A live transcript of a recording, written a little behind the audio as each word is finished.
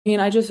mean,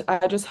 I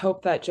just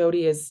hope that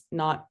Jodi is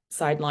not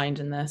sidelined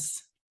in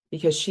this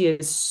because she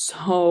is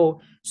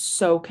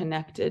so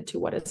connected to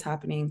what is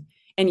happening.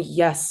 And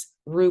yes,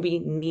 Ruby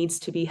needs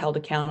to be held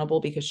accountable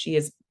because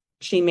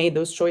she made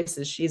those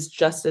choices. She's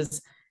just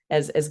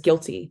as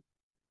guilty.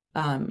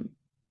 Um,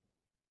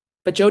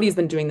 but Jodi's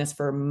been doing this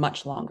for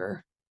much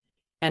longer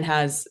and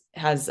has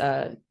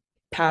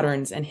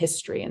patterns and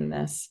history in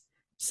this.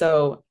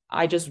 So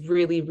I just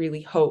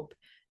really hope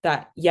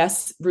that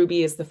yes,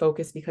 Ruby is the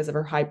focus because of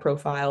her high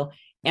profile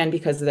and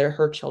because they're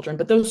her children.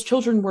 But those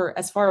children were,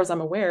 as far as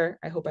I'm aware,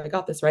 I hope I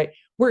got this right,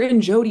 were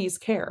in Jodi's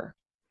care.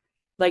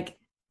 Like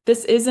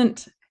this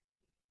isn't.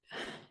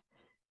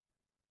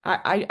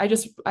 I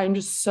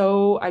just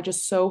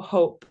so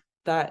hope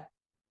that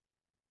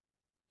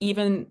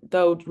even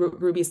though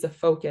Ruby's the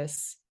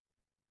focus,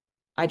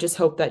 I just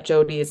hope that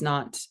Jodi is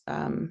not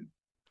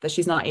that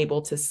she's not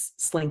able to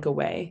slink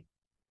away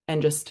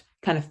and just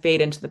kind of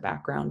fade into the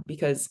background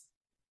because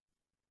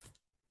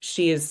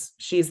she's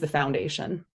the foundation.